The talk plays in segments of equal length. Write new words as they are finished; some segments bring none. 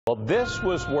Well, this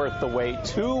was worth the wait.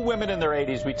 Two women in their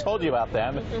 80s, we told you about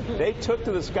them. They took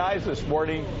to the skies this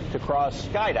morning to cross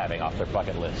skydiving off their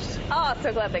bucket list. Oh,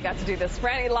 so glad they got to do this.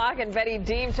 Franny Locke and Betty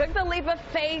Deem took the leap of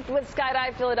faith with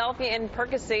Skydive Philadelphia in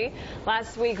Percy.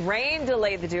 Last week, rain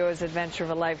delayed the duo's adventure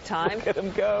of a lifetime. Look at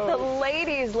them go. The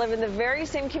ladies live in the very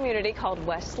same community called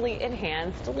Wesley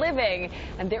Enhanced Living.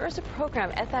 And there is a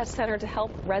program at that center to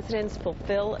help residents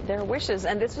fulfill their wishes.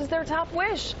 And this was their top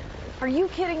wish. Are you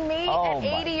kidding me? Oh,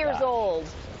 at 80 years old.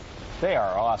 They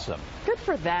are awesome. Good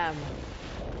for them.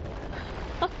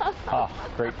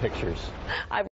 Oh, great pictures.